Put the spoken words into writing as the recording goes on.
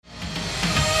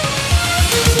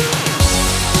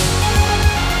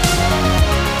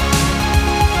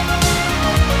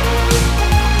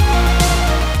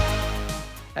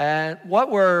what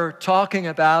we're talking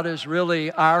about is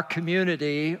really our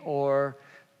community, or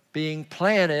being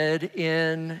planted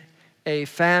in a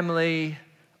family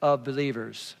of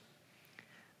believers.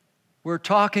 We're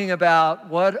talking about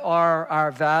what are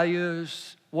our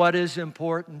values, what is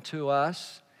important to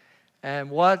us,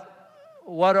 and what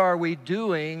are we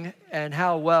doing and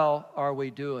how well are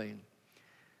we doing.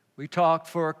 We talked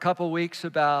for a couple weeks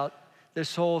about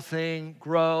this whole thing,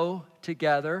 grow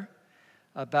together,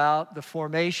 about the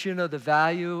formation of the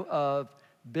value of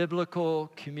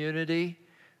biblical community,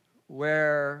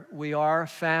 where we are a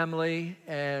family,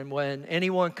 and when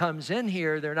anyone comes in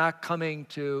here, they're not coming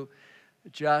to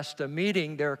just a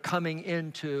meeting, they're coming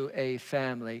into a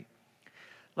family.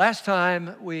 Last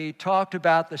time we talked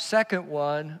about the second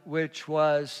one, which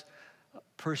was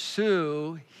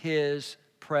pursue His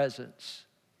presence.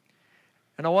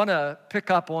 And I want to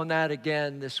pick up on that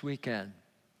again this weekend.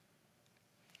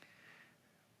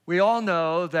 We all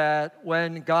know that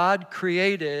when God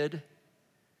created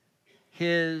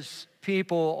His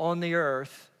people on the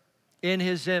earth in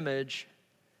His image,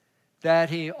 that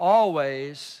He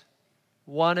always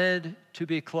wanted to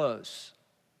be close.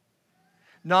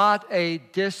 Not a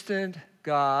distant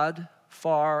God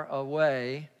far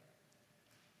away,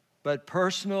 but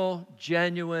personal,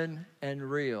 genuine, and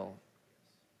real.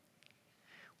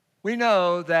 We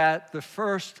know that the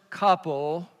first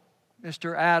couple,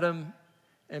 Mr. Adam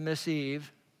and Miss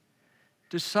Eve,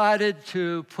 decided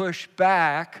to push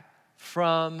back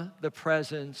from the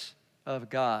presence of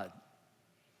God.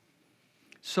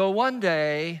 So one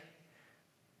day,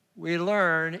 we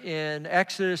learn in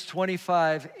Exodus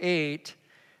 25:8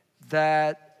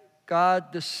 that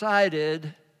God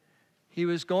decided He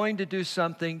was going to do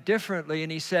something differently,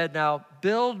 and He said, "Now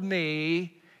build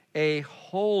me a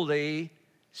holy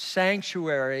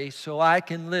sanctuary so I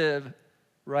can live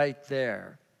right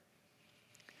there."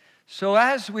 So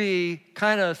as we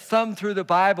kind of thumb through the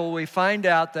Bible, we find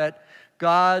out that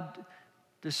God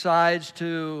decides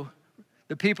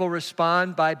the people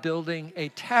respond by building a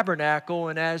tabernacle,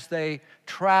 and as they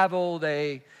travel,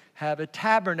 they have a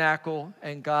tabernacle,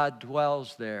 and God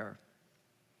dwells there.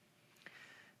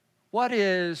 What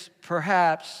is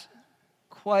perhaps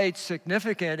quite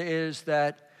significant is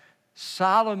that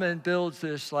Solomon builds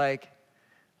this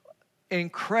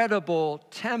incredible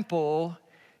temple,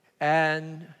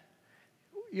 and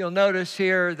you'll notice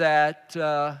here that it's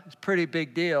a pretty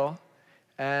big deal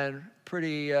and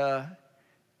pretty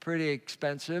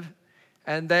expensive.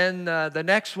 And then the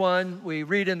next one, we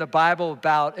read in the Bible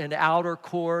about an outer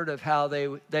court of how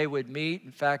they would meet.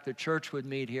 In fact, the church would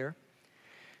meet here.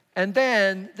 And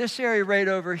then this area right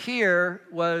over here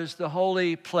was the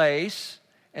holy place,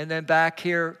 and then back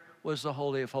here was the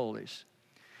Holy of Holies.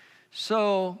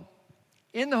 So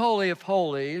in the Holy of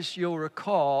Holies, you'll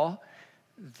recall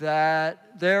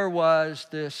that there was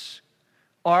this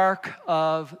Ark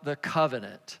of the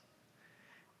Covenant.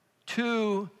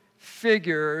 Two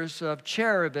figures of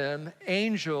cherubim,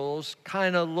 angels,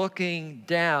 kind of looking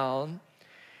down.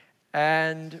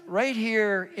 And right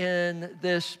here in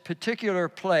this particular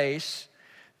place,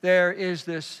 there is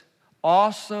this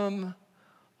awesome,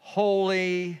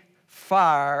 holy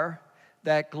fire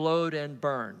that glowed and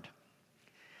burned.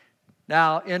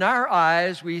 Now, in our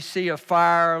eyes, we see a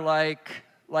fire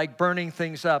like burning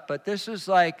things up, but this is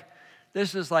like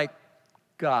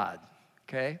God,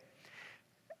 okay?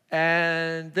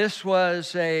 And this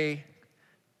was a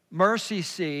mercy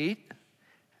seat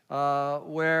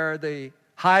where the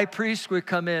high priest would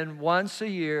come in once a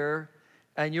year,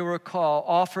 and you'll recall,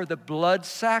 offer the blood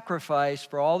sacrifice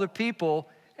for all the people,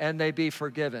 and they'd be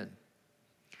forgiven.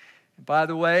 By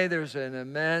the way, there's an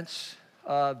immense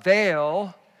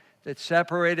veil that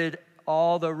separated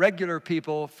all the regular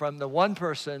people from the one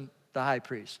person, the high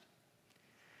priest.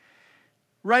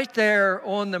 Right there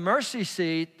on the mercy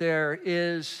seat, there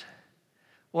is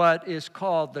what is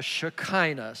called the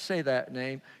Shekinah. Say that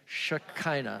name,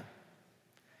 Shekinah.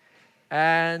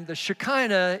 And the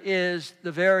Shekinah is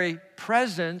the very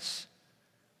presence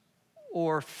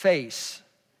or face.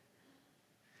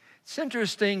 It's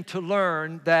interesting to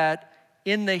learn that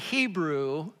in the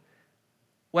Hebrew,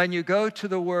 when you go to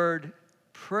the word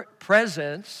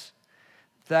presence,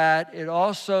 that it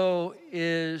also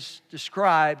is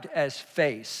described as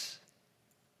face.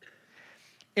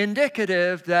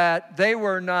 Indicative that they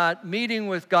were not meeting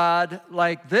with God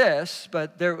like this,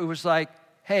 but it was like,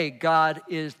 hey, God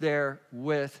is there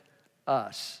with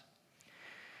us.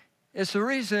 It's the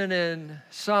reason in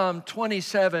Psalm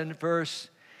 27, verse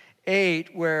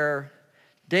 8, where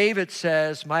David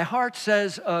says, "My heart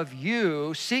says of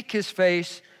you, seek His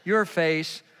face, your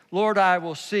face, Lord, I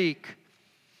will seek."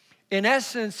 In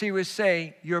essence, he was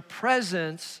saying, your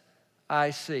presence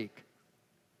I seek.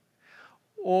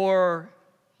 Or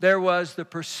there was the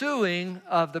pursuing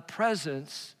of the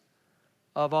presence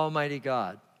of Almighty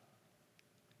God.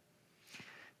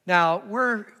 Now,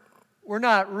 we're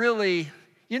not really,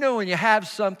 when you have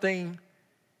something,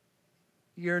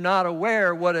 you're not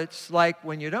aware what it's like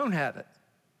when you don't have it.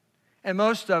 And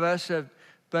most of us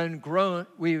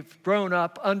we've grown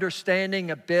up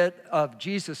understanding a bit of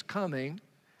Jesus coming,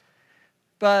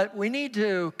 but we need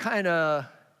to kind of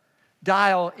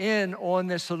dial in on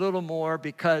this a little more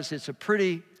because it's a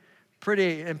pretty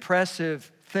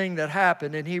impressive thing that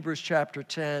happened in Hebrews chapter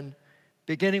 10,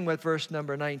 beginning with verse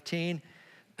number 19.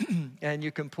 And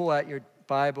you can pull out your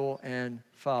Bible and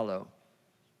follow.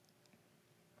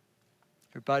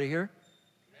 Everybody here?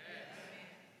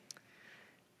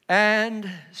 And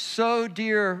so,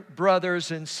 dear brothers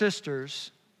and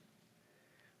sisters,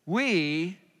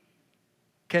 we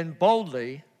can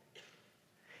boldly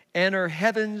enter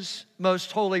heaven's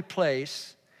most holy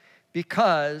place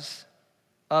because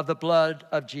of the blood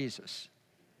of Jesus.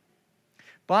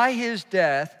 By his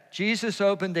death, Jesus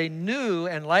opened a new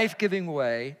and life-giving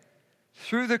way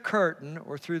through the curtain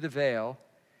or through the veil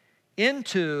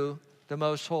into the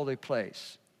most holy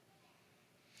place.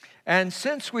 And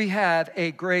since we have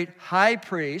a great high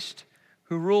priest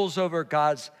who rules over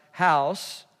God's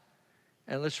house,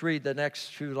 and let's read the next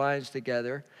few lines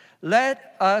together,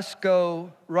 let us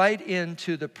go right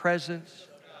into the presence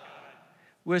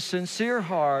with sincere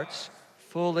hearts,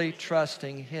 fully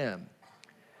trusting him.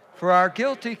 For our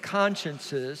guilty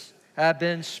consciences have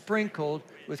been sprinkled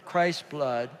with Christ's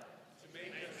blood, to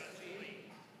make us clean,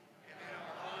 and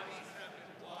our bodies have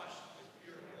been washed with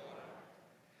pure water.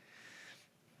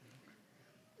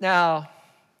 Now,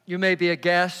 you may be a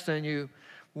guest and you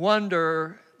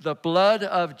wonder, the blood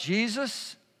of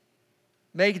Jesus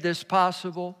made this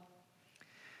possible?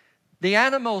 The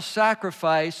animal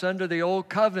sacrifice under the old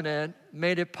covenant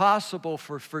made it possible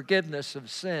for forgiveness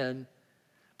of sin,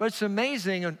 but it's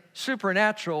amazing and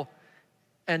supernatural,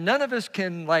 and none of us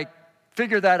can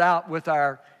figure that out with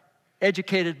our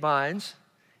educated minds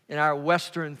in our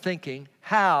Western thinking,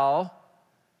 how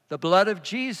the blood of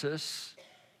Jesus,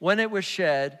 when it was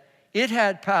shed, it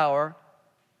had power.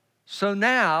 So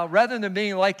now, rather than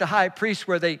being like the high priest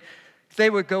where they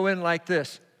would go in like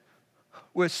this,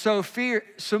 with so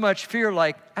much fear,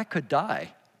 like, I could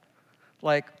die.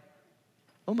 Like,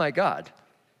 oh my God.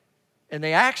 And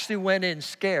they actually went in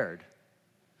scared.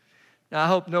 Now, I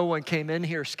hope no one came in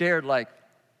here scared like,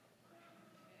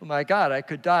 oh my God, I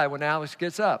could die when Alex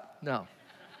gets up. No.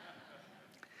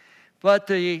 But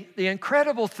the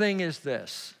incredible thing is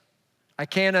this. I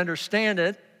can't understand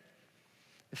it.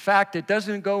 In fact, it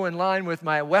doesn't go in line with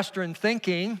my Western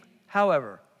thinking.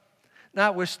 However,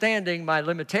 notwithstanding my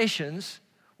limitations,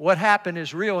 what happened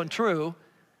is real and true,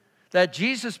 that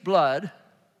Jesus' blood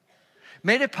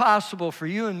made it possible for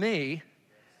you and me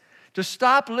to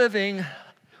stop living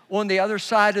on the other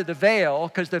side of the veil,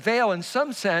 because the veil in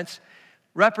some sense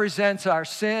represents our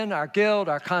sin, our guilt,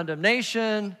 our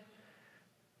condemnation.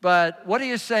 But what are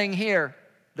you saying here,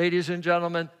 ladies and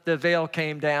gentlemen? The veil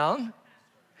came down.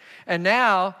 And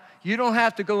now you don't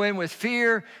have to go in with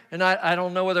fear, and I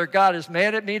don't know whether God is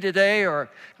mad at me today, or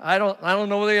I don't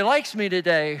know whether he likes me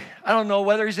today. I don't know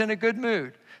whether he's in a good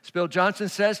mood. As Bill Johnson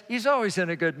says, he's always in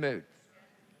a good mood.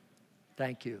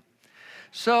 Thank you.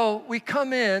 So we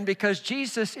come in because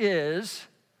Jesus is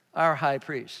our high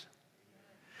priest.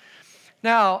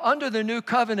 Now, under the new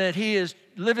covenant, he is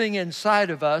living inside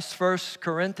of us, 1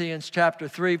 Corinthians chapter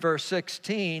 3, verse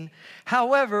 16.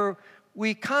 However,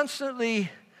 we constantly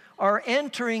are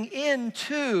entering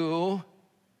into, it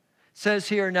says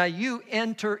here, now you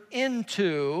enter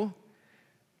into,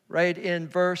 right in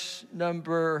verse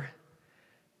number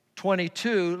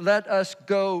 22, let us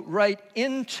go right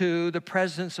into the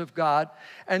presence of God.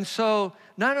 And so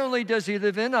not only does he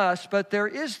live in us, but there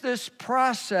is this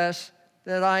process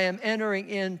that I am entering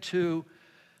into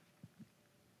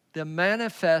the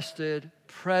manifested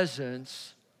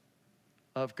presence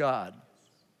of God.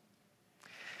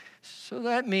 So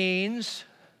that means,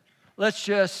 let's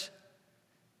just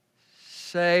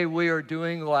say we are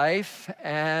doing life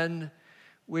and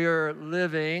we are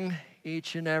living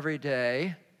each and every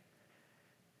day,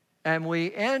 and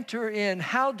we enter in.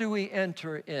 How do we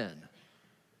enter in?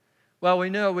 Well, we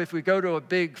know if we go to a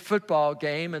big football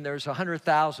game and there's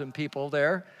 100,000 people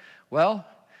there, well,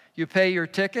 you pay your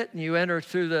ticket and you enter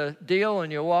through the deal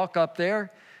and you walk up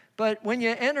there. But when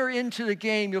you enter into the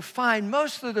game, you'll find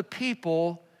most of the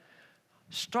people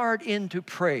start into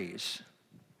praise.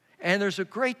 And there's a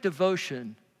great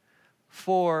devotion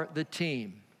for the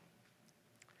team.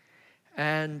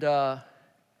 And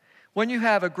When you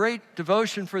have a great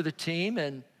devotion for the team,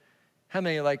 and how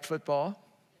many like football?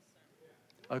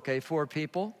 Okay, 4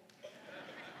 people.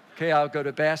 Okay, I'll go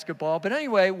to basketball. But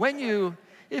anyway,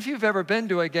 if you've ever been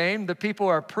to a game, the people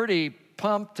are pretty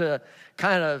pumped to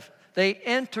they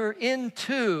enter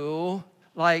into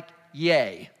like,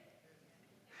 yay.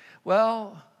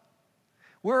 Well,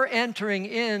 we're entering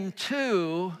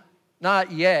into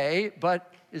not yay,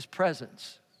 but his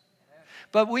presence.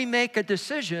 But we make a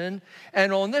decision,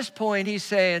 and on this point, he's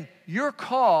saying, your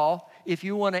call if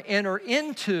you want to enter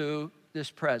into this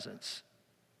presence.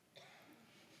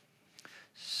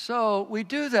 So we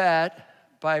do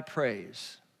that by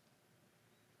praise.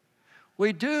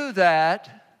 We do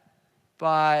that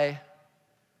by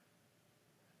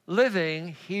living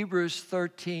Hebrews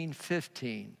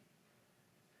 13:15.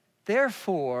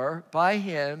 Therefore, by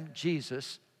him,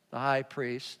 Jesus, the high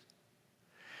priest,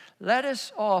 let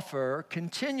us offer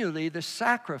continually the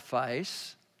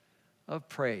sacrifice of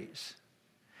praise.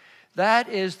 That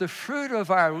is the fruit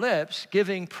of our lips,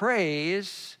 giving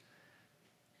praise,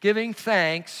 giving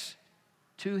thanks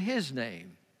to his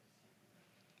name.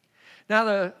 Now,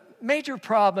 the major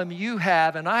problem you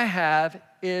have and I have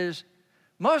is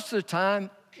most of the time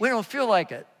we don't feel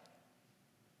like it.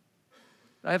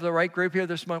 I have the right group here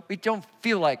this month. We don't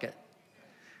feel like it.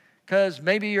 Because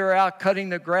maybe you're out cutting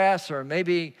the grass, or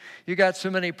maybe you got so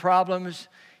many problems,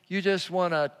 you just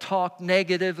want to talk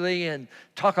negatively and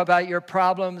talk about your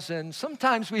problems. And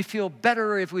sometimes we feel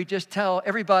better if we just tell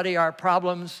everybody our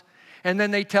problems, and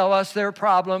then they tell us their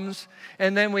problems,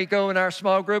 and then we go in our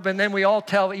small group, and then we all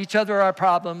tell each other our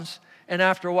problems, and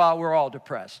after a while, we're all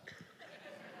depressed.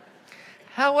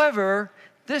 However,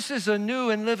 this is a new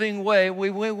and living way.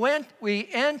 We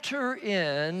enter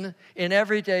in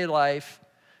everyday life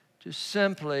to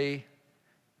simply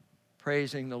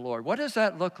praising the Lord. What does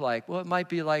that look like? Well, it might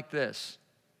be like this.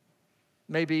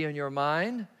 Maybe in your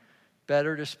mind,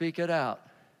 better to speak it out.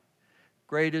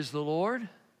 Great is the Lord,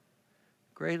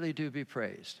 greatly to be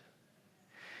praised.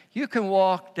 You can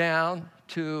walk down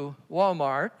to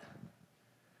Walmart,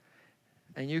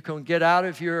 and you can get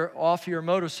off your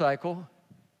motorcycle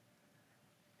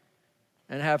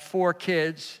and have 4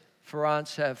 kids.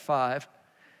 Ferrance have 5.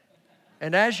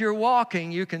 And as you're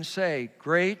walking, you can say,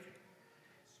 great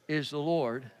is the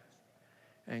Lord,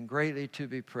 and greatly to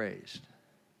be praised.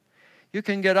 You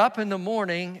can get up in the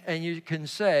morning and you can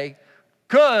say,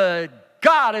 good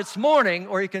God, it's morning.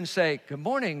 Or you can say, good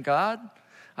morning, God.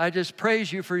 I just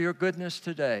praise you for your goodness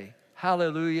today.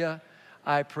 Hallelujah,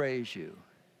 I praise you.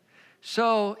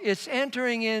 So it's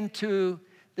entering into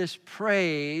this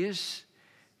praise.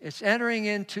 It's entering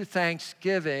into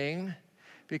thanksgiving,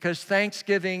 because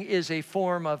thanksgiving is a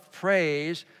form of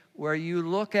praise where you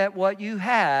look at what you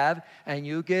have and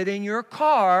you get in your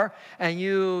car and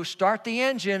you start the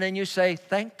engine and you say,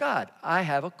 thank God, I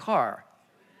have a car.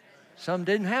 Some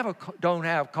don't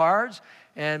have cars,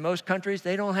 and most countries,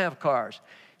 they don't have cars.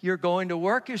 You're going to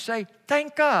work, you say,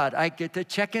 thank God, I get to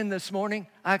check in this morning,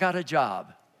 I got a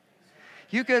job.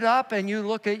 You get up and you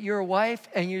look at your wife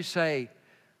and you say,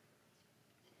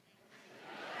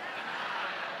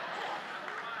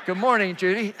 good morning,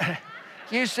 Judy.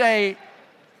 You say,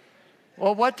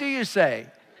 well, what do you say?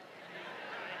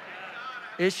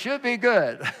 It should be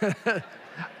good.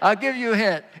 I'll give you a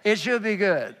hint. It should be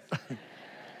good.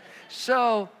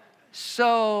 So,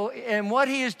 and what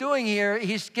he is doing here,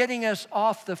 he's getting us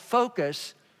off the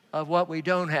focus of what we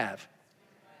don't have,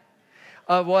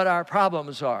 of what our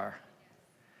problems are.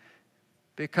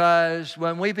 Because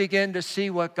when we begin to see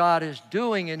what God is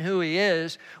doing and who he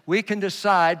is, we can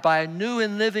decide by a new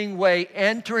and living way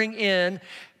entering in,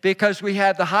 because we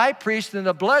have the high priest and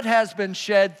the blood has been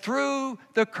shed through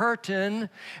the curtain,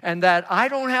 and that I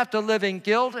don't have to live in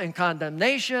guilt and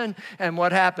condemnation and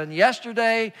what happened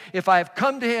yesterday. If I've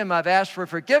come to him, I've asked for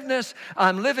forgiveness,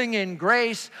 I'm living in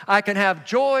grace, I can have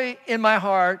joy in my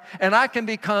heart, and I can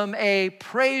become a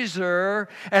praiser,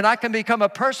 and I can become a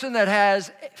person that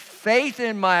has faith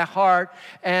in my heart,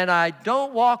 and I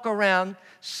don't walk around.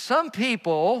 Some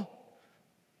people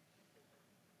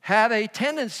have a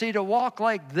tendency to walk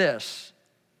like this.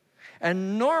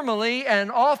 And normally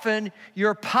and often,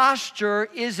 your posture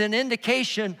is an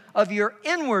indication of your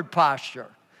inward posture.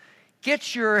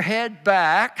 Get your head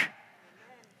back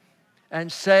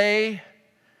and say,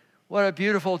 what a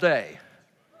beautiful day.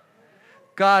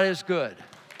 God is good.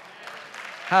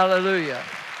 Hallelujah.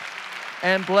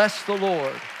 And bless the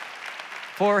Lord,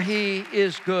 for he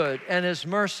is good, and his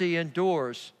mercy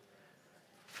endures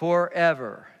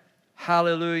forever.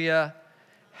 Hallelujah,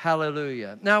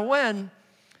 hallelujah. Now, when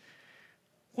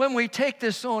we take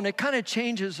this on, it kind of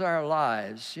changes our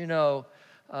lives. You know,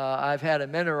 I've had a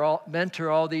mentor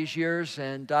all these years,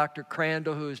 and Dr.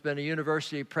 Crandall, who's been a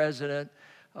university president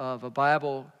of a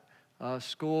Bible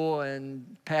school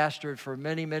and pastored for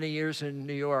many, many years in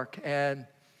New York. And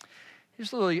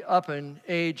he's a little up in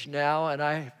age now, and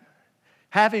I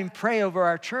have him pray over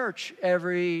our church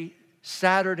every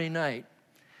Saturday night.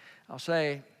 I'll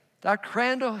say, Dr.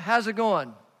 Crandall, how's it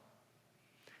going?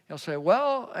 He'll say,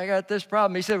 well, I got this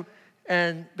problem. He said,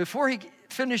 and before he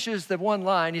finishes the one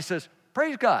line, he says,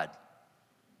 praise God.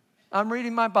 I'm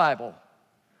reading my Bible.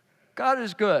 God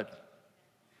is good.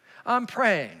 I'm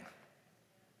praying.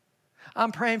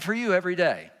 I'm praying for you every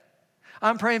day.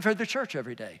 I'm praying for the church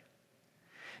every day.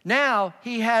 Now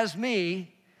he has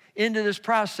me into this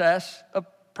process of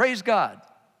praise God.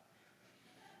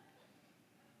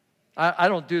 I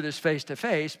don't do this face to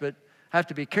face, but I have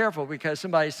to be careful because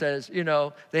somebody says,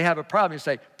 they have a problem. You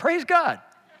say, praise God.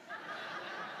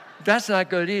 That's not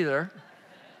good either.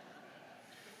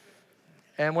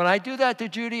 And when I do that to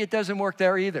Judy, it doesn't work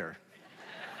there either.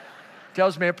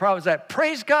 Tells me a problem is that,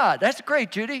 praise God. That's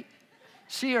great, Judy.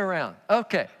 See you around.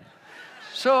 Okay.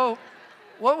 So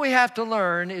what we have to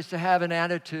learn is to have an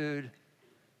attitude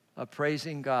of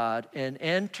praising God and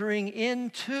entering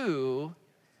into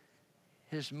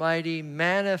His mighty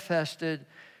manifested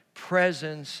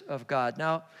presence of God.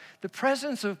 Now, the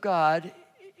presence of God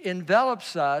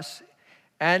envelops us,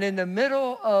 and in the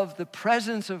middle of the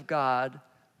presence of God,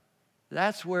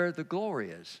 that's where the glory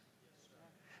is.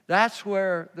 That's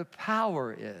where the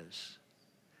power is.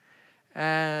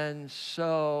 And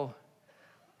so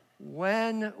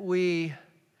when we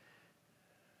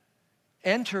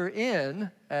enter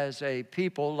in as a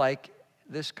people like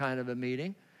this kind of a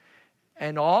meeting,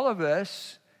 and all of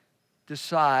us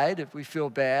decide, if we feel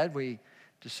bad, we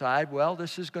decide, well,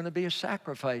 this is going to be a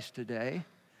sacrifice today.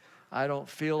 I don't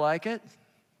feel like it,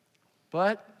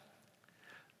 but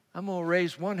I'm going to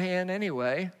raise one hand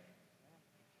anyway.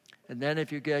 And then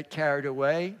if you get carried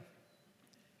away,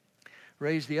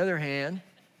 raise the other hand.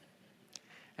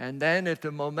 And then if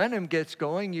the momentum gets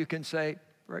going, you can say,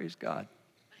 praise God.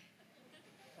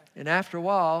 And after a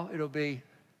while, it'll be,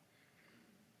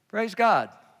 praise God.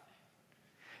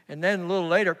 And then a little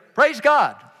later, praise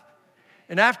God.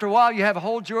 And after a while, you have a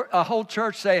whole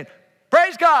church saying,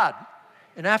 praise God.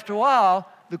 And after a while,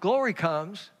 the glory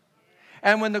comes.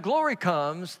 And when the glory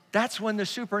comes, that's when the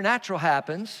supernatural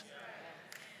happens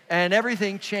and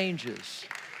everything changes.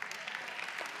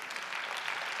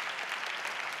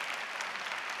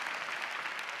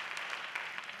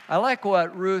 I like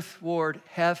what Ruth Ward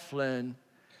Heflin,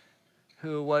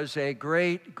 who was a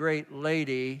great, great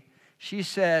lady, she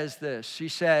says this. She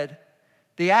said,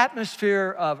 the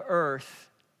atmosphere of earth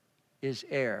is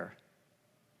air,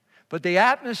 but the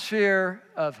atmosphere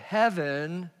of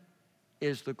heaven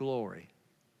is the glory.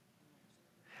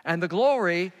 And the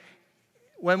glory,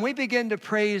 when we begin to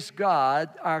praise God,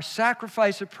 our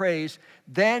sacrifice of praise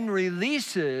then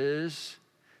releases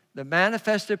the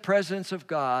manifested presence of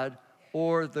God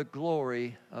or the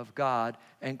glory of God,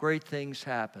 and great things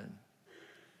happen.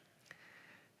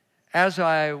 As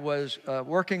I was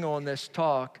working on this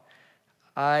talk,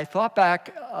 I thought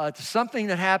back to something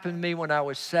that happened to me when I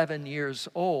was 7 years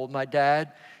old. My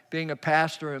dad, being a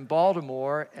pastor in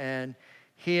Baltimore, and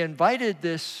he invited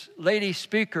this lady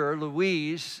speaker,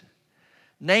 Louise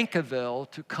Nankiville,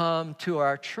 to come to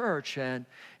our church. And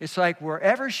it's like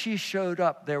wherever she showed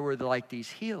up, there were like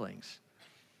these healings.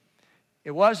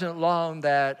 It wasn't long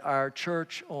that our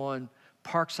church on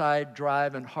Parkside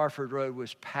Drive and Harford Road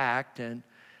was packed, and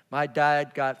my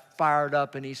dad got fired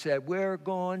up and he said, we're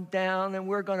going down and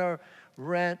we're going to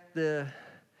rent the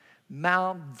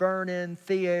Mount Vernon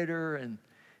Theater, and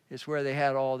it's where they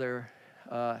had all their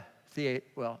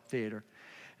theater.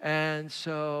 And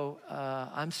so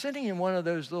I'm sitting in one of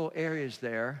those little areas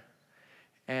there,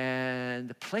 and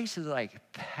the place is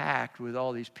like packed with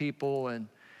all these people, and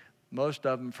most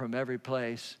of them from every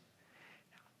place.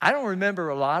 I don't remember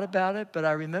a lot about it, but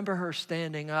I remember her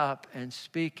standing up and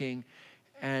speaking.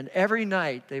 And every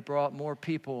night they brought more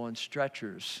people on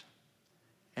stretchers.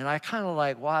 And I kind of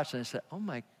like watched and I said, oh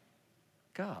my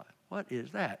God, what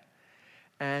is that?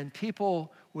 And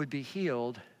people would be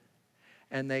healed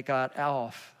and they got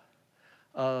off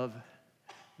of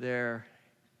their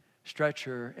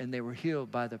stretcher and they were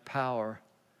healed by the power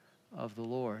of the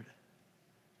Lord.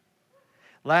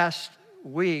 Last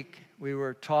week we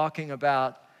were talking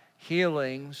about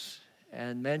healings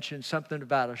and mentioned something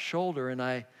about a shoulder, and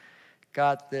I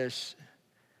got this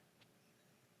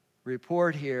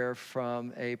report here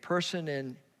from a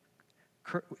person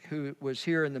who was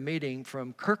here in the meeting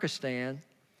from Kyrgyzstan,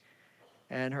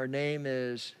 and her name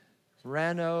is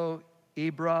Rano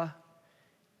Ibra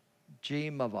G.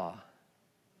 Mava.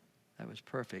 That was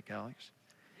perfect, Alex.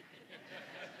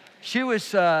 She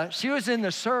was in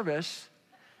the service,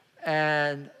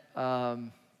 and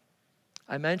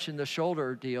I mentioned the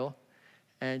shoulder deal,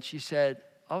 and she said,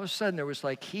 all of a sudden there was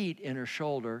like heat in her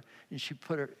shoulder, and she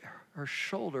put her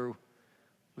shoulder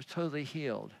was totally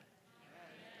healed.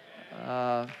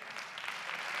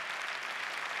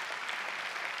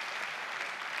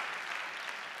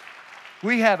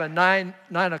 We have a 9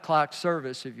 o'clock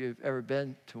service, if you've ever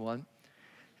been to one.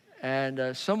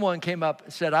 And someone came up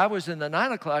and said, I was in the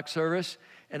 9 o'clock service,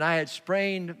 and I had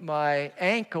sprained my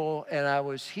ankle, and I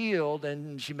was healed.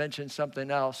 And she mentioned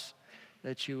something else,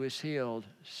 that she was healed.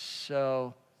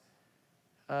 So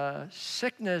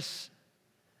sickness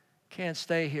can't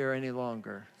stay here any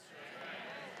longer.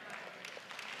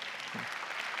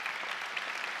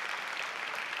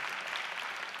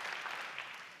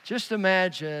 Just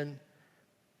imagine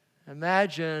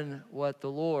what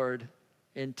the Lord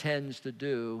intends to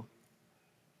do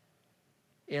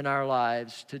in our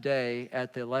lives today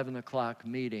at the 11 o'clock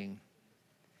meeting.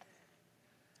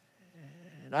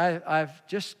 And I've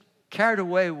just carried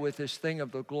away with this thing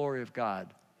of the glory of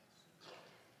God.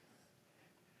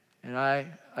 And I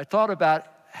thought about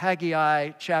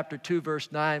Haggai chapter 2,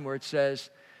 verse 9, where it says,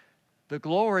 the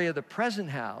glory of the present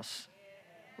house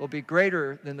will be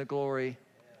greater than the glory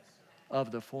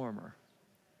of the former.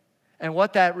 And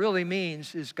what that really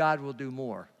means is God will do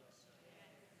more.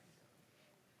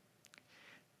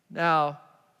 Now,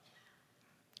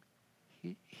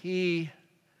 he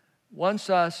wants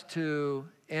us to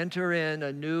enter in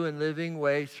a new and living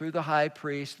way through the high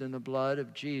priest and the blood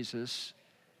of Jesus.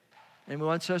 And he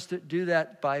wants us to do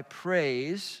that by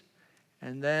praise,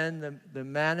 and then the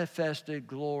manifested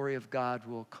glory of God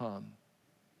will come.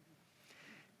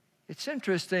 It's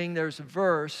interesting, there's a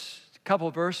couple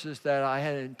of verses that I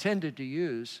had intended to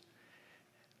use.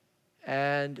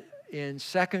 And in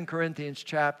 2 Corinthians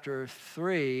chapter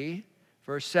 3,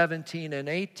 verse 17 and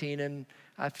 18, and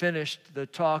I finished the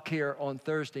talk here on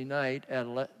Thursday night at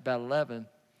about 11.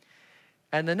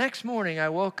 And the next morning I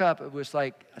woke up, it was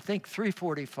like, I think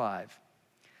 3:45.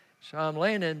 So I'm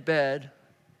laying in bed,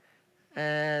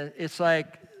 and it's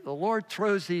like the Lord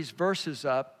throws these verses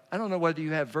up. I don't know whether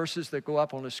you have verses that go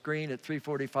up on the screen at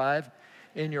 3:45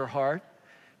 in your heart,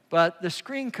 but the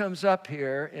screen comes up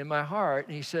here in my heart,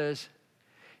 and he says,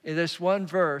 in this one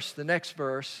verse, the next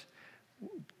verse,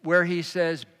 where he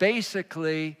says,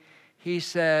 basically, he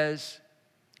says,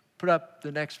 put up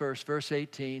the next verse, verse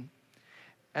 18,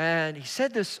 and he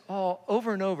said this all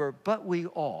over and over, but we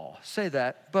all. Say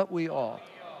that, but we all.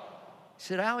 He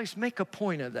said, Alex, make a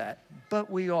point of that, but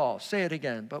we all. Say it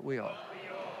again, but we all.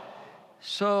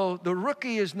 So the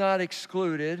rookie is not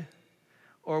excluded,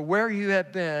 or where you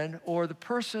have been, or the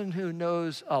person who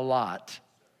knows a lot.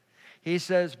 He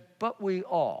says, but we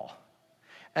all.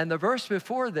 And the verse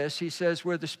before this, he says,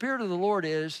 where the Spirit of the Lord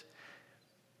is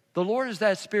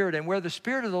that Spirit, and where the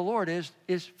Spirit of the Lord is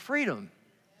freedom.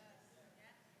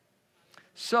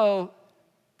 So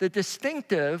the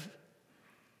distinctive,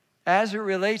 as it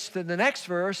relates to the next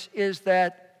verse, is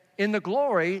that in the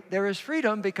glory, there is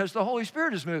freedom because the Holy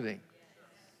Spirit is moving.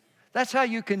 That's how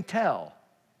you can tell.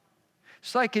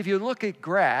 It's like if you look at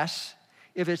grass,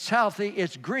 if it's healthy,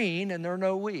 it's green and there are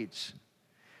no weeds.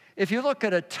 If you look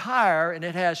at a tire and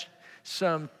it has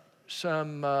some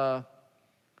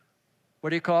what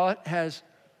do you call it?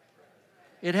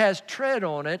 It has tread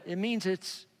on it, it means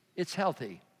it's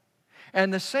healthy.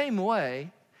 And the same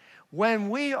way, when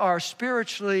we are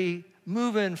spiritually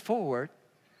moving forward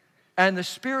and the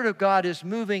Spirit of God is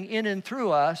moving in and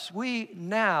through us, we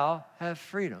now have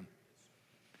freedom.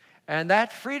 And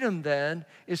that freedom then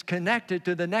is connected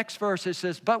to the next verse. It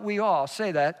says, but we all.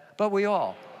 Say that, but we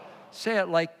all. Say it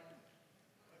like,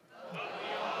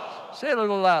 say it a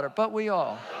little louder, but we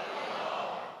all.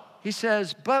 He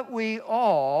says, but we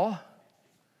all,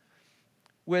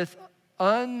 with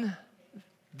unveiled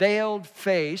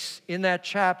face, in that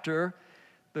chapter,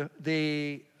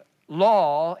 the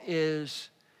law is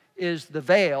the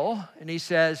veil, and he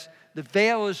says, the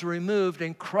veil is removed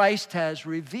and Christ has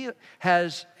removed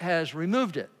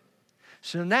it.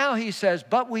 So now he says,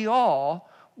 but we all,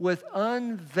 with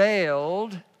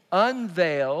unveiled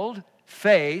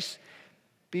face,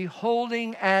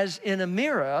 beholding as in a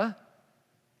mirror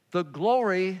the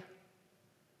glory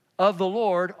of the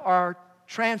Lord, are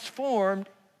transformed.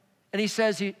 And he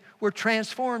says we're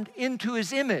transformed into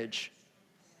his image.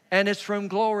 And it's from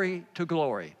glory to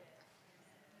glory.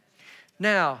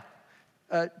 Now,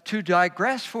 to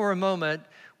digress for a moment,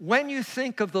 when you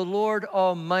think of the Lord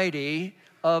Almighty,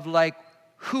 of like,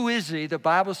 who is he? The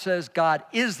Bible says God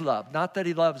is love. Not that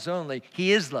he loves only,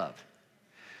 he is love.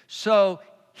 So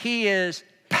he is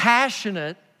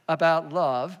passionate about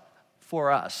love for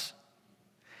us.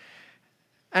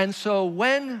 And so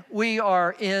when we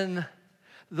are in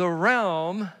the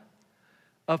realm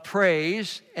of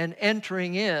praise and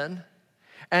entering in,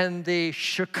 and the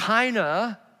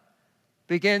Shekinah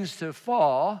begins to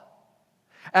fall,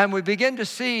 and we begin to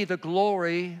see the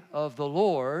glory of the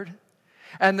Lord,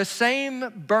 and the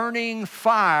same burning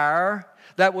fire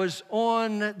that was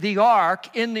on the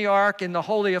ark, in the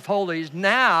Holy of Holies,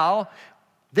 now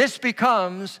this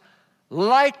becomes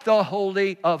like the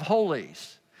Holy of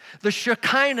Holies. The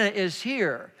Shekinah is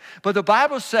here. But the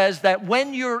Bible says that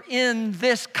when you're in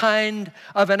this kind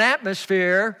of an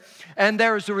atmosphere and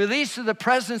there is a release of the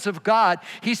presence of God,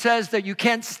 he says that you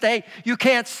can't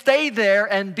stay there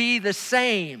and be the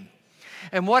same.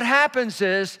 And what happens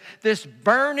is this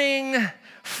burning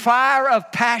fire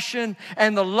of passion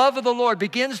and the love of the Lord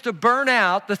begins to burn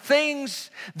out the things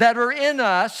that are in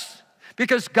us,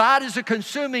 because God is a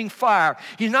consuming fire.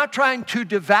 He's not trying to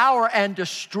devour and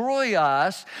destroy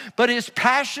us, but his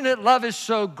passionate love is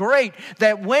so great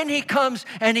that when he comes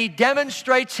and he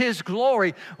demonstrates his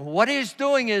glory, what he's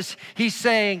doing is he's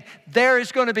saying there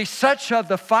is going to be such of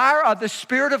the fire of the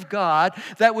Spirit of God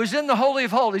that was in the Holy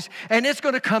of Holies, and it's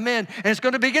going to come in and it's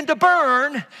going to begin to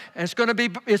burn, and it's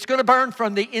going to burn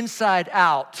from the inside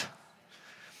out.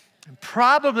 And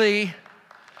probably,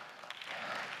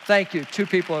 thank you, 2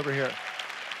 people over here.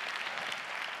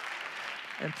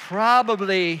 And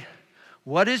probably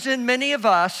what is in many of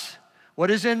us,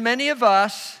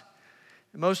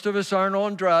 most of us aren't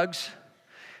on drugs,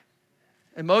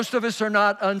 and most of us are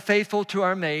not unfaithful to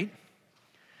our mate.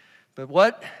 But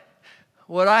what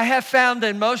I have found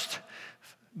in most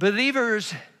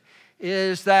believers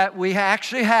is that we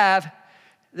actually have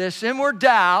this inward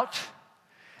doubt,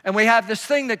 and we have this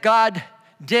thing that God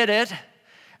did it,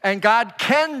 and God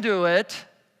can do it.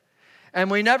 And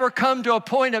we never come to a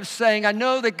point of saying, I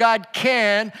know that God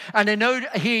can, and I know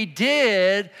he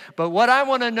did, but what I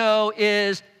want to know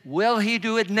is, will he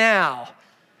do it now?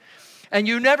 And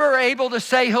you never are able to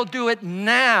say he'll do it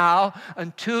now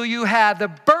until you have the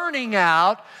burning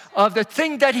out of the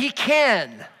thing that he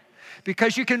can.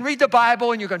 Because you can read the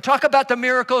Bible and you can talk about the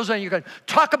miracles and you can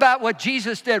talk about what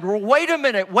Jesus did. Well, wait a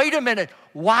minute.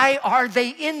 Why are they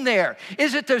in there?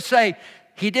 Is it to say,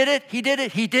 he did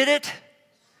it?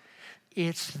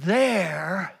 It's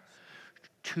there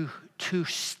to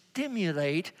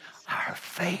stimulate our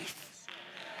faith.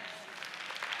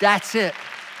 That's it.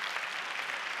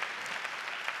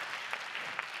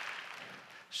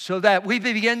 So that we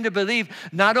begin to believe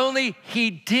not only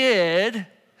he did,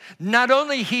 not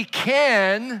only he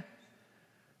can,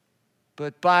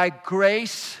 but by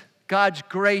grace, God's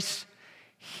grace,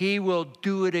 he will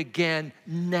do it again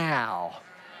now.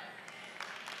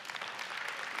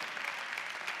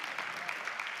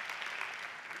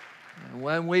 And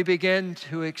when we begin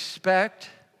to expect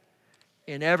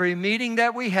in every meeting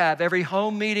that we have, every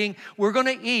home meeting, we're going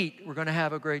to eat, we're going to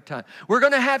have a great time. We're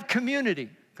going to have community,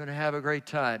 going to have a great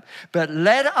time. But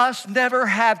let us never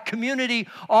have community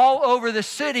all over the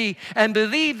city and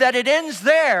believe that it ends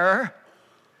there.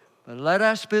 But let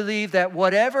us believe that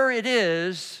whatever it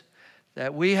is,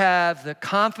 that we have the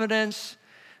confidence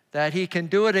that he can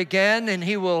do it again and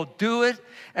he will do it,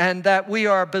 and that we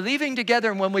are believing together.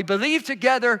 And when we believe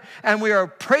together and we are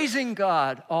praising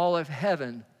God, all of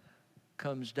heaven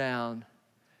comes down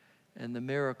and the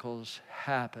miracles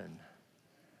happen.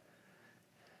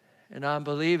 And I'm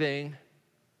believing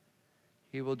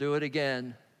he will do it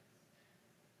again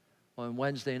on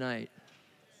Wednesday night.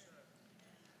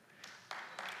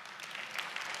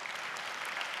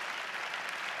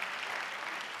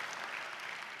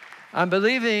 I'm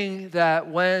believing that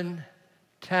when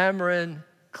Tamron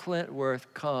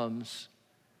Clintworth comes,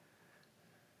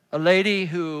 a lady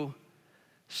who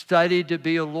studied to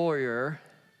be a lawyer,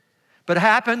 but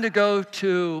happened to go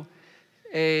to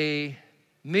a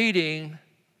meeting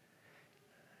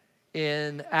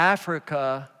in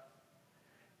Africa,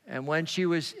 and when she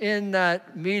was in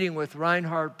that meeting with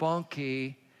Reinhard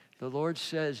Bonnke, the Lord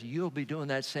says, you'll be doing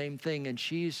that same thing, and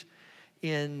she's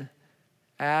in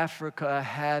Africa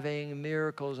having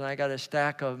miracles, and I got a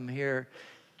stack of them here,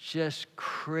 just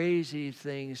crazy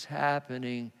things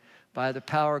happening by the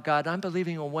power of God. I'm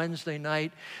believing on Wednesday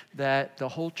night that the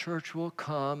whole church will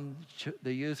come,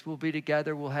 the youth will be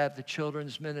together, we'll have the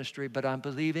children's ministry, but I'm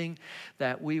believing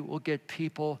that we will get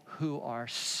people who are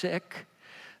sick,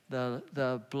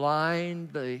 the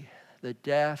blind, the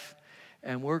deaf,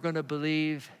 and we're going to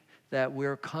believe that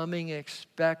we're coming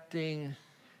expecting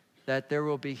that there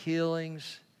will be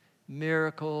healings,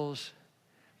 miracles.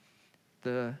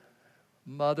 The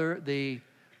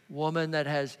woman that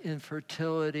has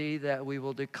infertility, that we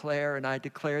will declare, and I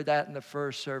declared that in the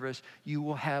first service, you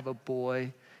will have a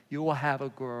boy, you will have a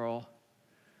girl,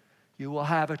 you will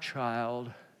have a child.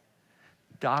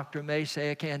 Doctor may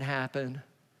say it can't happen.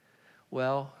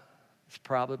 Well, it's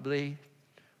probably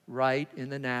right in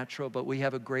the natural, but we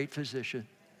have a great physician,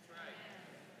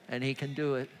 and he can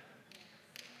do it.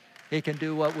 He can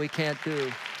do what we can't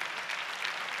do.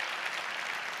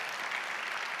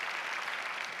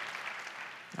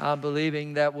 I'm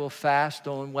believing that we'll fast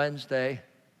on Wednesday,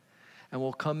 and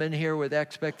we'll come in here with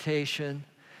expectation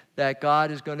that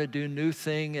God is going to do new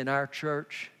thing in our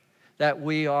church, that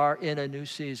we are in a new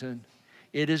season.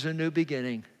 It is a new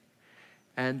beginning,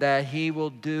 and that he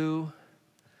will do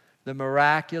the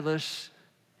miraculous.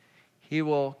 He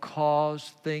will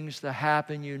cause things to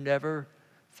happen you never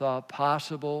thought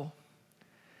possible,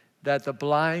 that the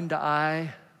blind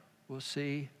eye will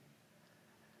see,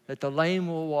 that the lame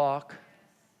will walk,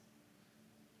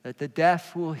 that the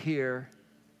deaf will hear.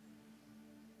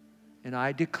 And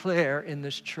I declare in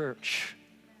this church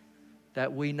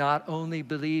that we not only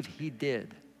believe he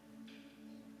did,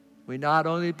 we not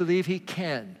only believe he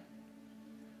can,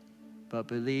 but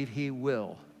believe he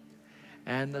will.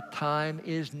 And the time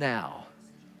is now.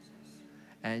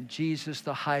 And Jesus,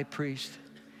 the high priest,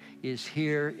 is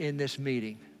here in this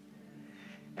meeting.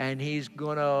 And he's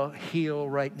going to heal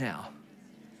right now.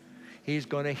 He's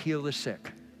going to heal the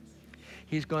sick.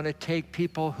 He's going to take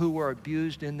people who were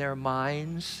abused in their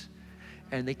minds,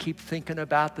 and they keep thinking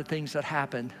about the things that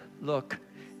happened. Look,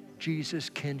 Jesus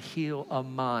can heal a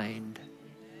mind.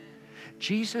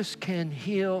 Jesus can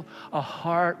heal a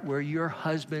heart where your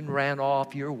husband ran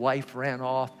off, your wife ran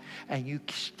off, and you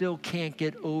still can't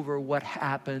get over what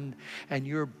happened, and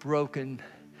you're broken.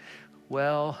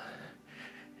 Well,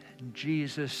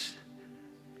 Jesus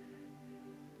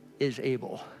is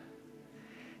able.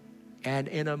 And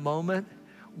in a moment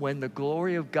when the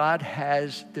glory of God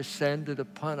has descended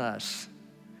upon us,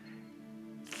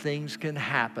 things can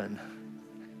happen.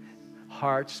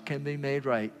 Hearts can be made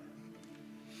right.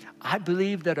 I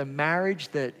believe that a marriage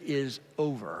that is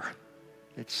over,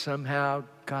 that somehow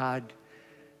God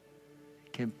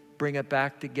can bring it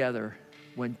back together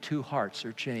when two hearts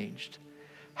are changed.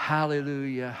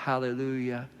 Hallelujah,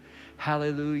 hallelujah,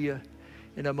 hallelujah.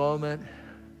 In a moment,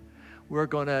 we're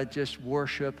going to just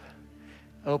worship,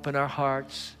 open our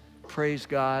hearts, praise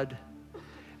God,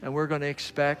 and we're going to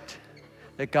expect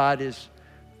that God is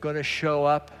going to show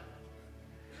up.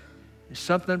 There's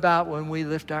something about when we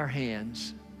lift our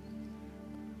hands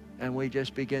and we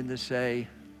just begin to say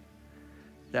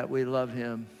that we love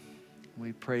him,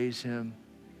 we praise him,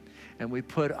 and we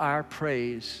put our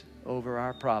praise over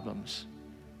our problems.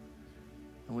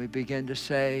 And we begin to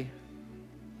say,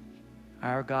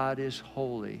 our God is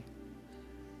holy.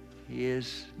 He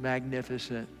is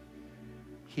magnificent.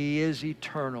 He is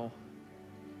eternal.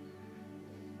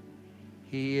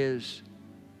 He is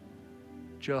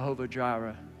Jehovah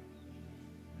Jireh.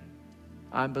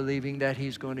 I'm believing that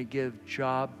he's going to give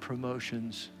job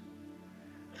promotions.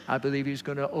 I believe he's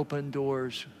going to open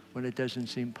doors when it doesn't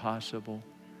seem possible.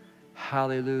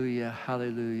 Hallelujah,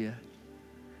 hallelujah.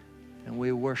 And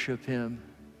we worship him,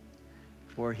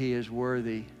 for he is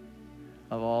worthy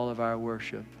of all of our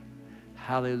worship.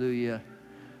 Hallelujah.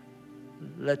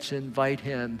 Let's invite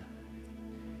him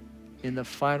in the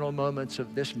final moments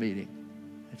of this meeting.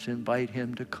 Let's invite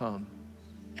him to come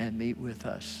and meet with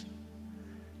us.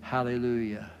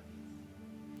 Hallelujah.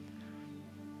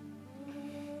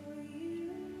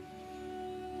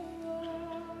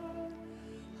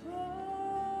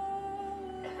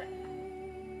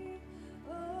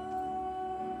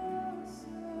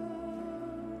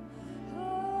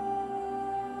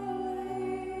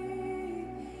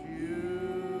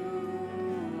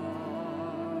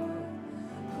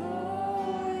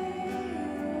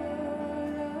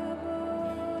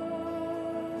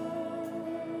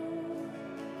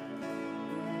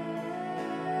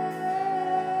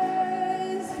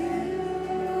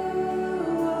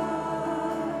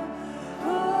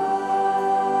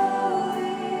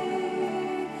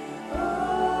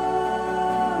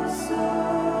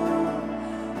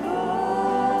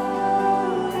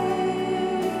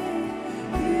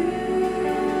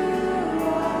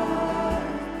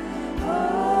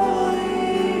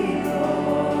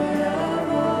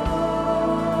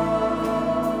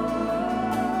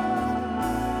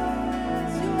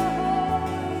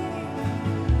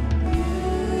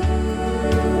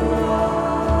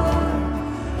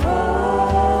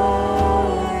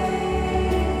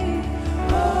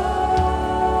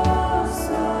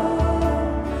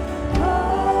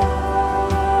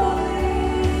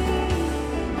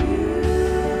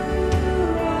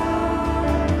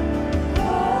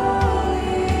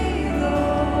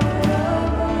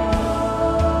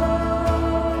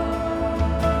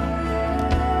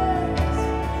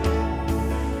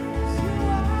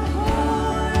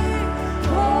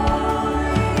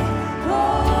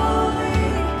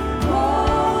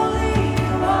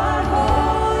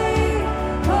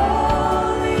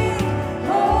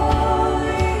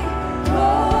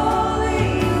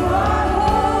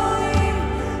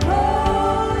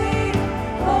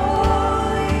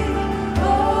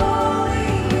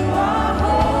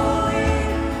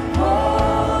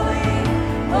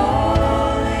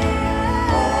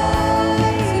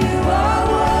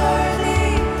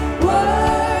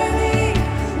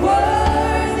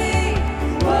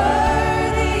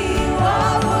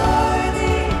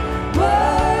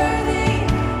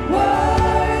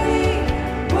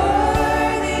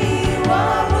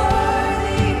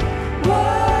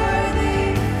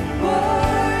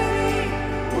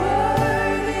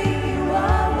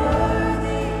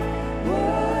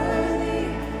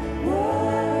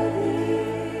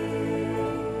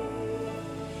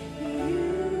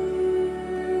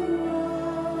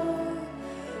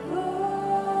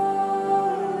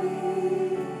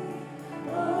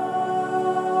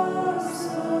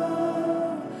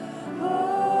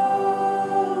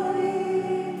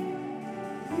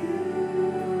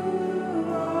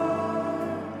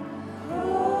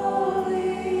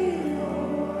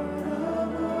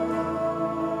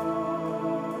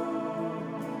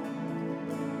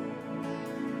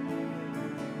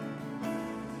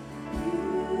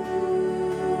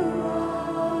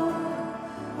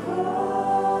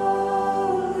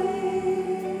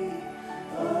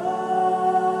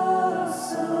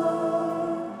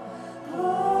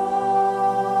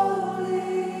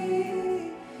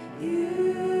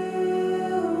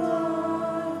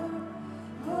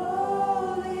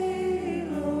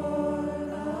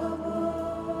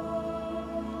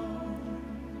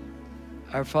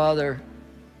 Our Father,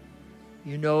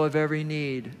 you know of every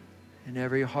need and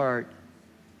every heart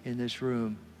in this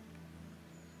room.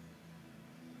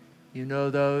 You know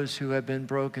those who have been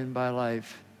broken by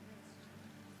life,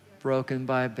 broken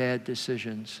by bad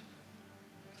decisions,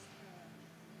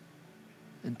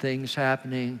 and things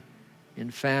happening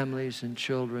in families and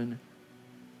children.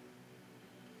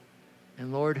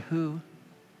 And Lord, who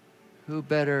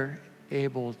better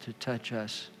able to touch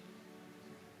us?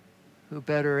 Who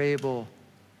better able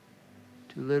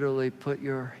to literally put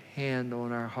your hand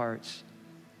on our hearts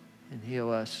and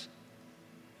heal us?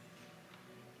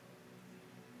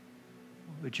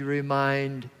 Would you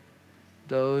remind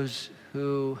those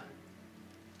who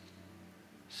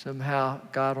somehow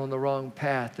got on the wrong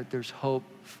path that there's hope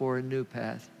for a new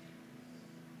path,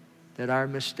 that our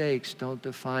mistakes don't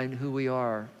define who we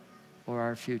are or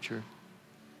our future?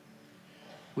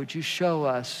 Would you show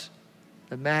us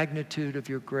the magnitude of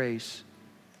your grace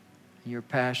and your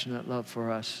passionate love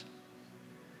for us,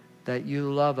 that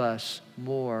you love us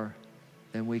more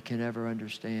than we can ever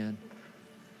understand?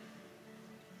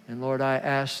 And Lord, I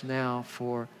ask now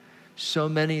for so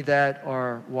many that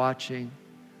are watching,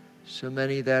 so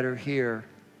many that are here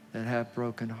that have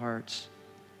broken hearts.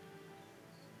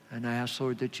 And I ask,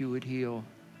 Lord, that you would heal.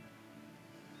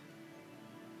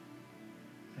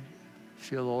 I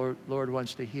feel Lord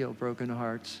wants to heal broken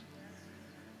hearts.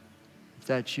 If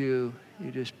that's you,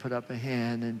 you just put up a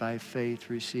hand and by faith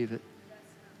receive it.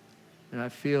 And I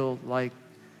feel like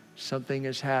something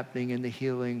is happening in the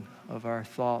healing of our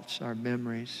thoughts, our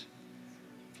memories.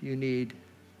 If you need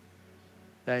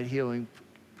that healing,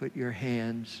 put your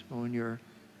hands on your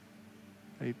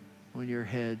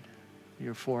head,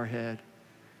 your forehead.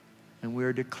 And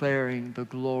we're declaring the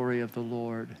glory of the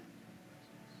Lord.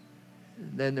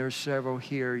 And then there's several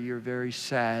here, you're very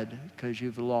sad because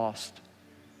you've lost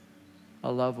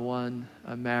a loved one,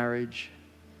 a marriage,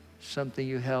 something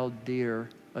you held dear,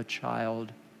 a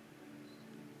child.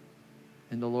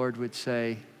 And the Lord would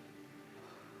say,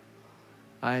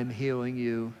 I am healing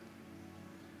you,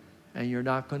 and you're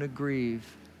not going to grieve.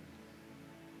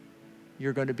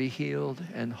 You're going to be healed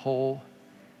and whole,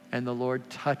 and the Lord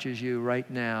touches you right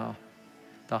now,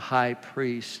 the high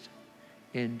priest,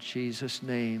 in Jesus'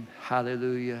 name.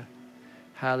 Hallelujah.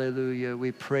 Hallelujah.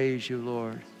 We praise you,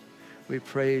 Lord. We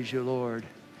praise you, Lord.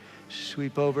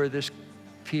 Sweep over this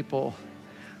people.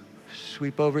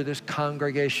 Sweep over this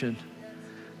congregation.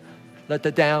 Let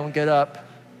the down get up.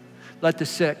 Let the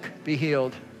sick be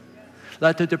healed.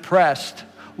 Let the depressed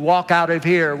walk out of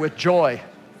here with joy.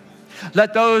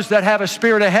 Let those that have a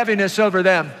spirit of heaviness over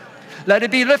them, let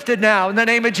it be lifted now in the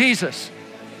name of Jesus.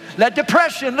 Let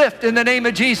depression lift in the name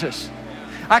of Jesus.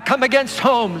 I come against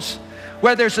homes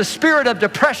where there's a spirit of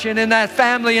depression in that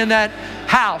family, in that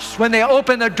house. When they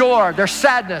open the door, there's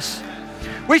sadness.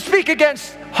 We speak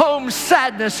against home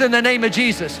sadness in the name of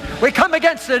Jesus. We come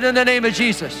against it in the name of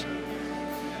Jesus.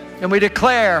 And we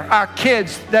declare our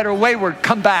kids that are wayward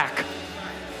come back.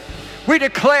 We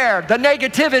declare the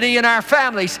negativity in our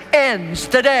families ends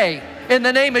today in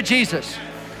the name of Jesus.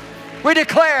 We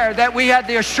declare that we have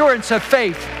the assurance of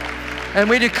faith, and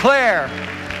we declare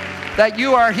that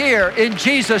you are here in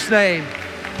Jesus' name.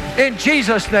 In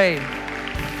Jesus' name,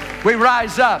 we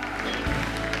rise up.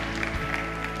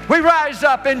 We rise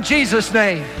up in Jesus'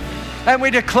 name, and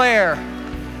we declare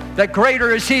that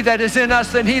greater is he that is in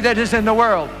us than he that is in the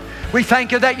world. We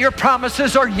thank you that your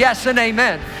promises are yes and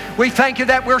amen. We thank you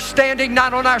that we're standing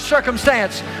not on our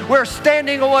circumstance. We're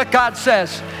standing on what God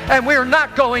says, and we're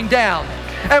not going down,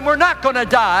 and we're not going to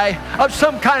die of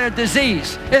some kind of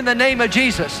disease in the name of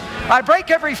Jesus. I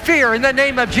break every fear in the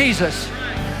name of Jesus,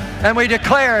 and we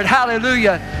declare it,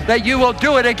 hallelujah, that you will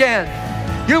do it again.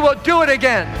 You will do it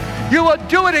again. You will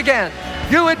do it again.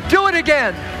 You will do it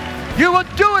again. You will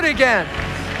do it again.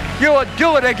 You will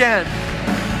do it again.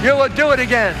 You will do it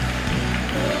again.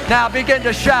 Now begin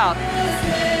to shout.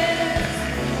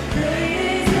 Great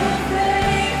is your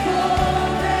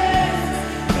faithfulness,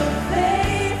 your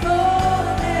faithfulness.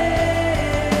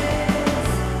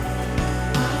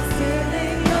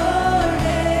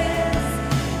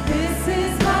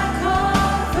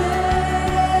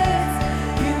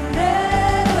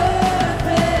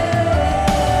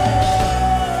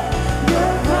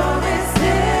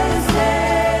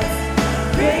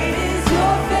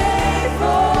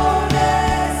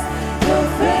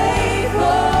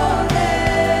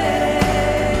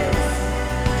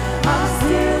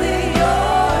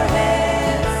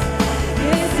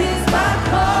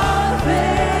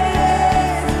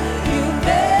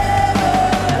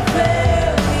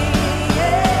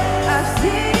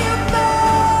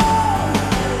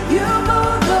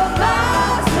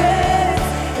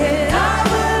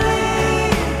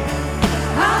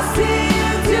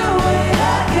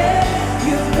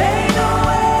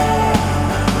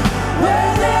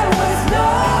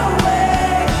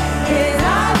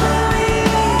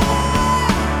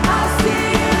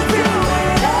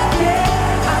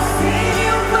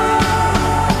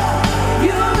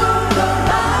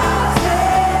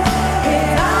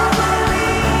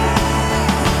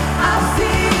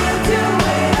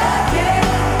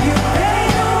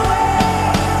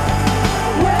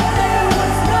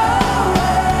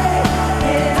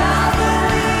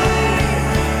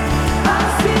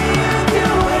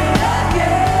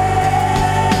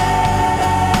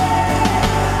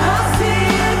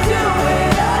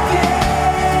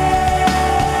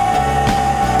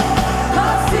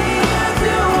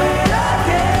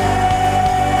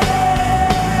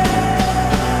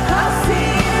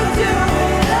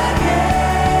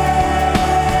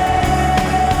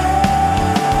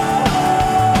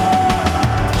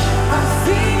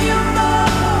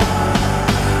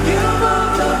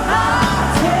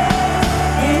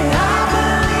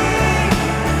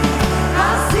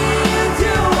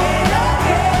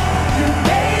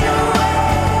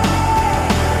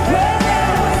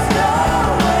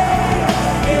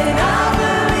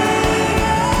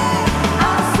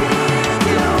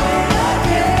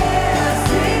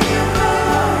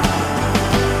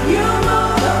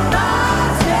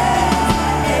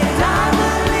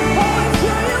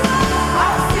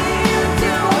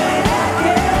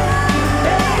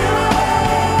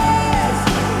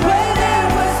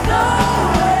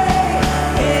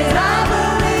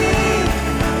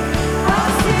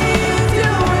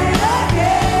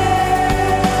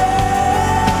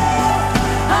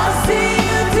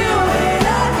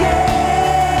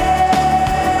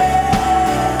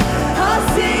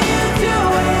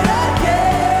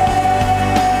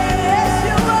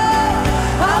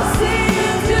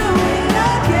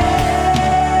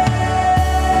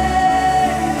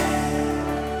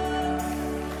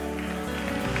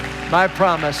 my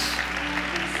promise.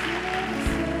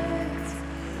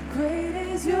 Great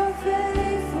is your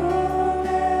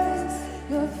faithfulness,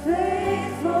 your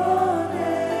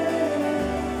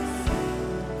faithfulness.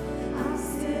 I'm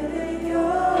still in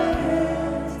your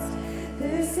hands.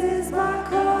 This is my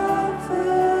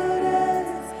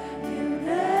confidence. You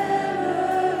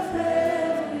never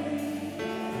fail me.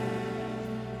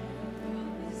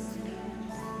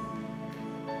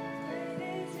 Great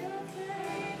is your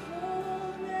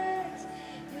faithfulness,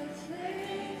 your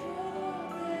faithfulness.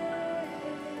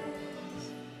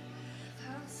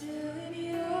 I'm still in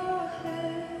your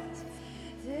hands.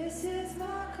 This is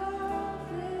my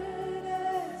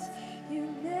confidence.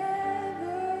 You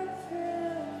never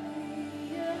fail me.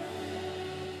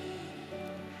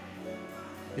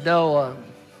 You know,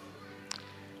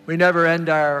 we never end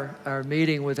our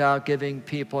meeting without giving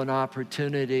people an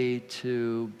opportunity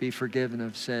to be forgiven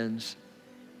of sins.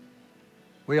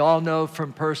 We all know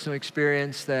from personal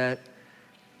experience that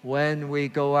when we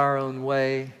go our own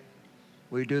way,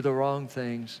 we do the wrong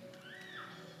things.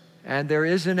 And there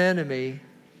is an enemy,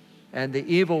 and the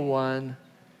evil one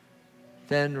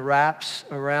then wraps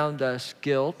around us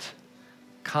guilt,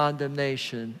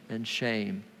 condemnation, and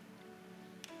shame.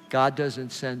 God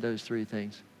doesn't send those three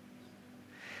things.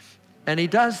 And he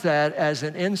does that as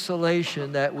an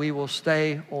insulation that we will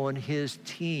stay on his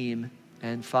team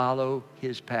and follow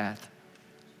his path.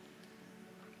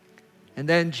 And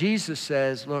then Jesus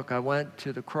says, look, I went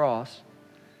to the cross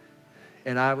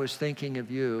and I was thinking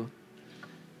of you.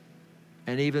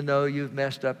 And even though you've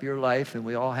messed up your life, and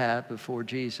we all have before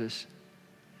Jesus,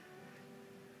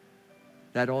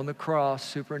 that on the cross,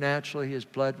 supernaturally, his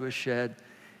blood was shed,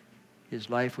 his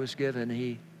life was given.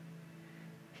 He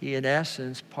in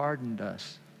essence pardoned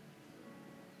us,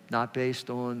 not based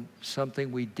on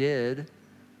something we did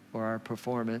or our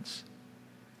performance.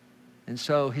 And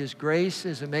so his grace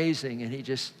is amazing, and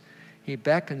he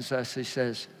beckons us. He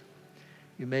says,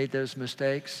 you made those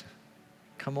mistakes?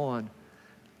 Come on,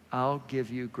 I'll give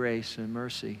you grace and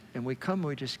mercy. And we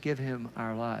just give him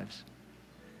our lives.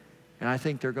 And I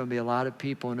think there are going to be a lot of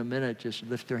people in a minute just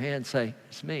lift their hand and say,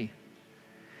 it's me.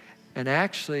 And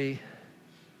actually,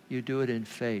 you do it in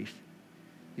faith.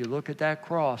 You look at that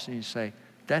cross and you say,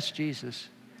 that's Jesus.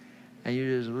 And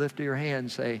you just lift your hand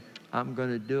and say, I'm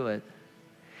going to do it.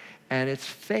 And it's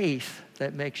faith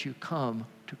that makes you come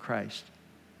to Christ.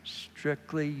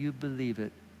 Strictly you believe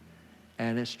it,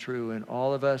 and it's true. And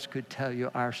all of us could tell you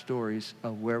our stories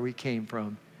of where we came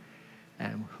from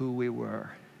and who we were.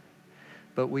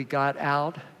 But we got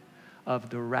out of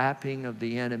the wrapping of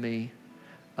the enemy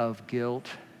of guilt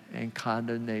and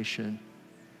condemnation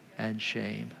and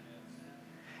shame.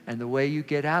 And the way you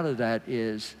get out of that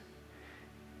is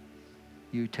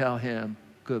you tell him,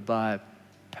 goodbye,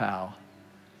 pal.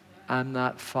 I'm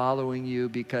not following you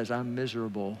because I'm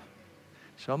miserable.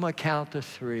 So I'm going to count to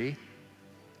 3,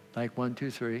 like 1,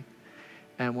 2, 3.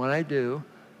 And when I do,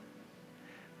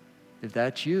 if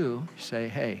that's you, say,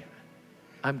 hey,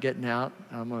 I'm getting out.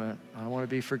 I want to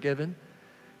be forgiven.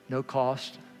 No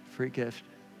cost, free gift.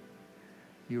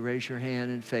 You raise your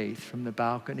hand in faith from the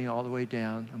balcony all the way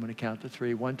down. I'm going to count to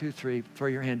 3. 1, 2, 3. Throw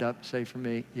your hand up. Say for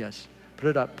me, yes. Put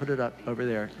it up over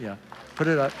there. Yeah. Put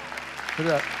it up. Put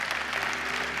it up.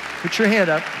 Put your hand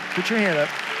up. Put your hand up.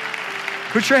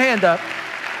 Put your hand up.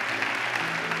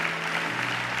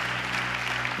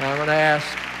 Now we're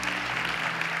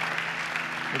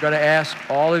going to ask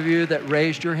all of you that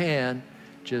raised your hand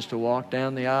just to walk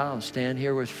down the aisle and stand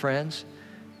here with friends.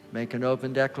 Make an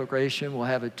open declaration. We'll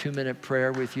have a 2-minute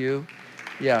prayer with you.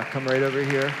 Yeah, come right over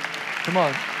here. Come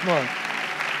on.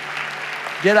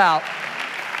 Get out.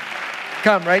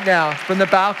 Come right now. From the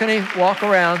balcony, walk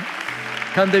around.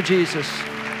 Come to Jesus.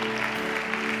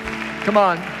 Come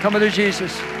on, come to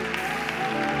Jesus.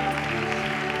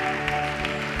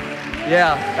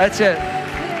 Yeah, that's it.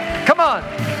 Come on,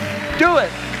 do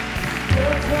it.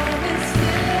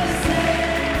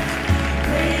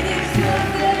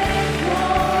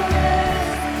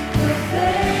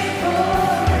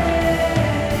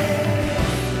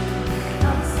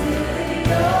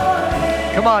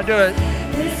 Come on, do it.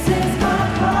 This is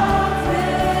my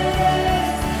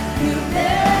confidence. You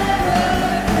never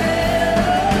fail.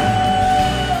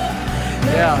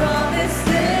 Yeah. Promise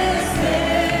this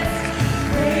stands.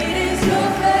 Great is your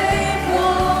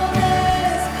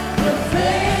faithfulness. Your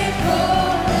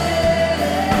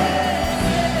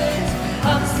faithfulness.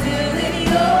 I'm still in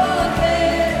your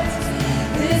hands.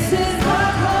 This is my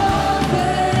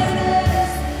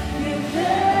confidence. You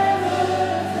never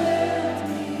failed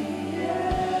me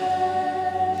yet.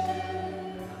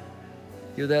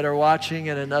 You that are watching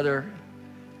in another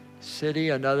city,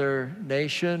 another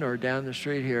nation, or down the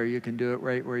street here, you can do it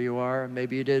right where you are.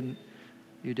 Maybe you didn't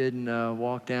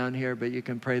walk down here, but you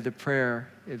can pray the prayer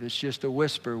if it's just a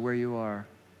whisper where you are.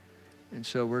 And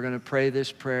so we're going to pray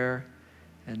this prayer,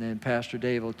 and then Pastor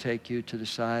Dave will take you to the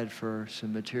side for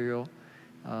some material.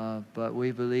 But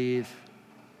we believe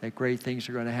that great things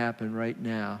are going to happen right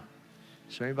now.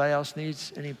 So anybody else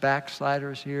needs any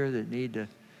backsliders here that need to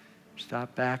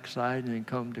stop backsliding and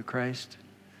come to Christ?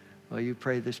 Well, you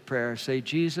pray this prayer. Say,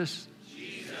 Jesus,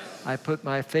 I put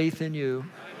my faith in you,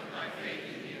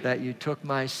 that you took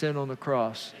my sin on the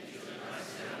cross.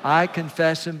 I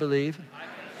confess and believe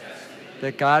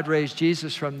that God raised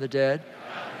Jesus from the dead,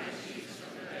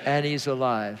 and he's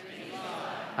alive.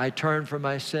 I turn from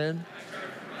my sin.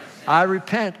 I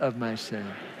repent of my sin,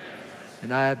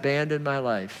 and I abandon my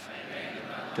life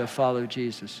to follow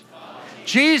Jesus.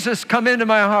 Jesus, come into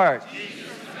my heart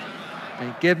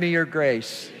and give me your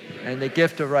grace and the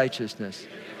gift of righteousness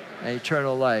and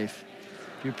eternal life.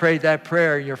 If you prayed that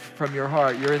prayer and you're from your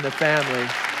heart, you're in the family.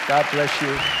 God bless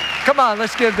you. Come on,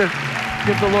 let's give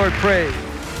the Lord praise.